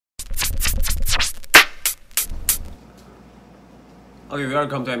Okay,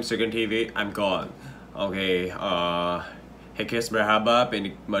 welcome to M2 TV. I'm gone. Okay, herkes merhaba,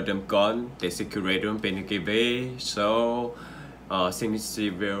 benim adım Gon. Teşekkür ederim beni gibi. So, seni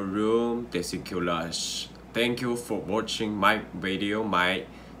seviyorum. Teşekkürler. Thank you for watching my video, my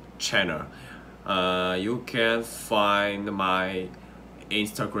channel. You can find my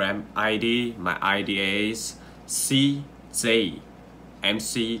Instagram ID. My ID is CJMCGEN.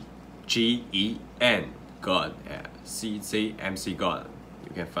 God, yeah. CJMC God.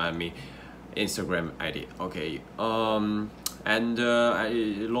 You can find me Instagram ID. Okay. And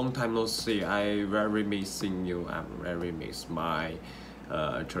long time no see. I very missing you. I very miss my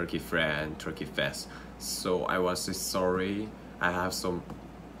Turkey friend, Turkey fest. So I was sorry. I have some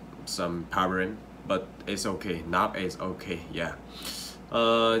problem, but it's okay. Now it's okay. Yeah.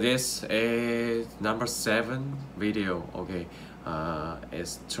 This is number 7 video. Okay.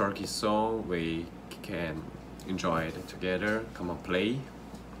 It's Turkey song. We can enjoy it together. Come on, play.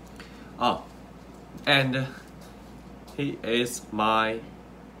 Oh, and he is my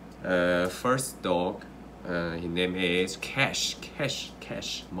first dog. His name is Cash.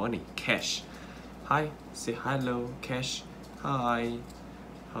 Money. Cash. Hi. Say hello, Cash. Hi.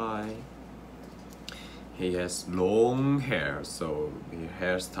 He has long hair, so his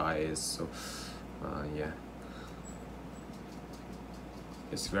hairstyle is so yeah.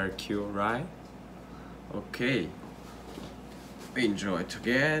 It's very cute, right? Okay, we enjoy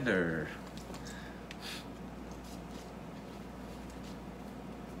together.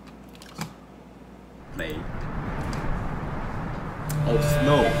 Play. Oh,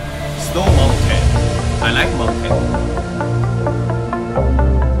 snow mountain. I like mountain.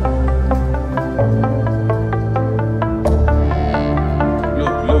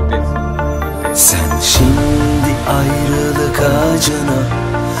 Look this. Sen şimdi ayrılık ağacına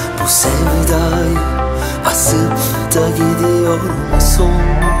bu sevdayı asıp da gidiyor musun?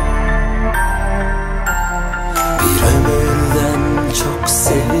 Bir ömürden çok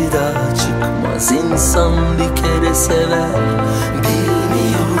sevda çıkmaz, insan bir kere sever,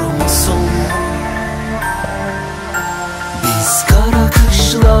 bilmiyor musun? Biz kara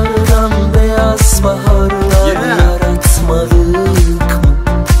kışlardan beyaz baharlar yaratmadık mı?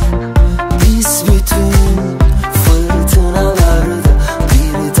 Biz bütün fırtınalarda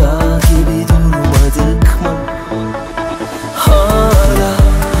bir dağ gibi durmadık mı? Hala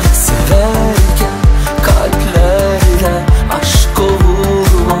severken kalplerden aşk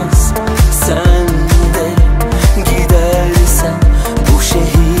olmaz. Sen de gidersen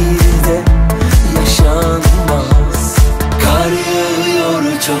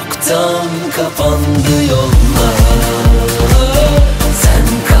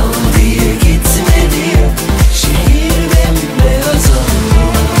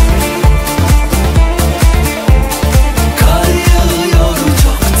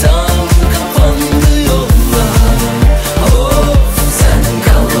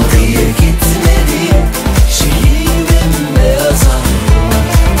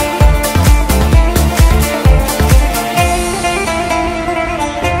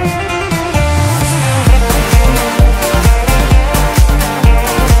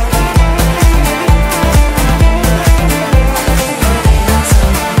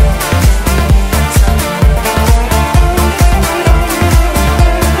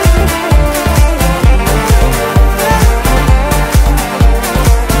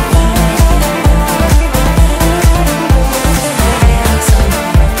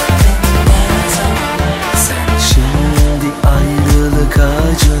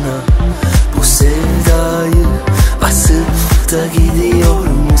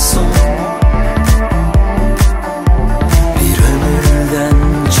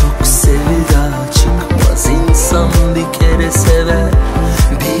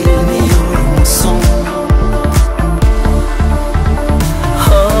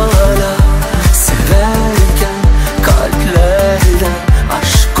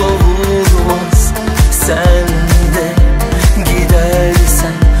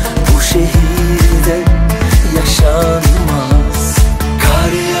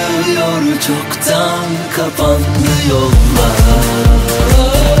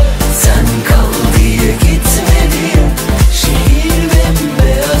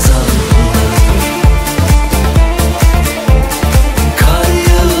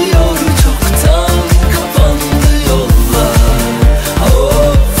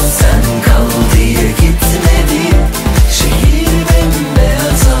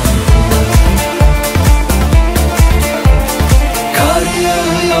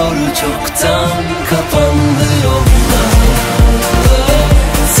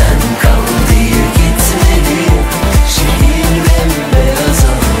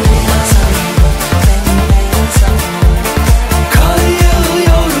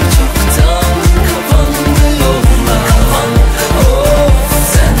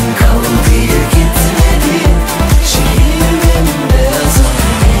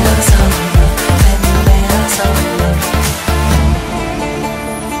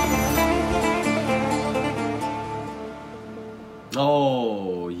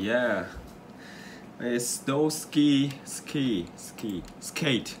Oh yeah, it's no skate.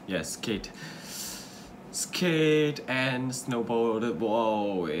 Yes, skate and snowboard.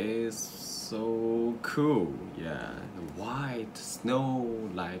 Whoa, it's so cool. Yeah, the white snow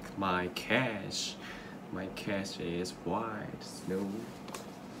like my cash. My cash is white snow.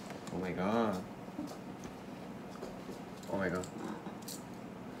 Oh my god. Oh my god.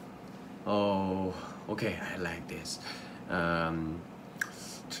 Oh, okay, I like this.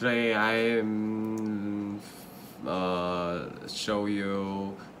 Today I show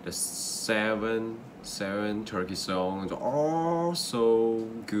you the seven Turkish songs. All so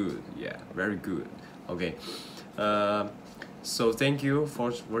good. Yeah, very good. Okay. So thank you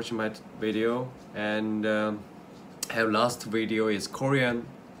for watching my video, and our last video is Korean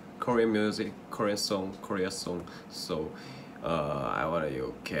music, Korean song. So I want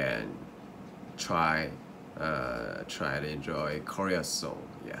you can try to enjoy Korean song.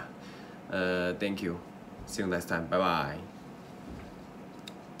 Yeah. Thank you. See you next time. Bye bye.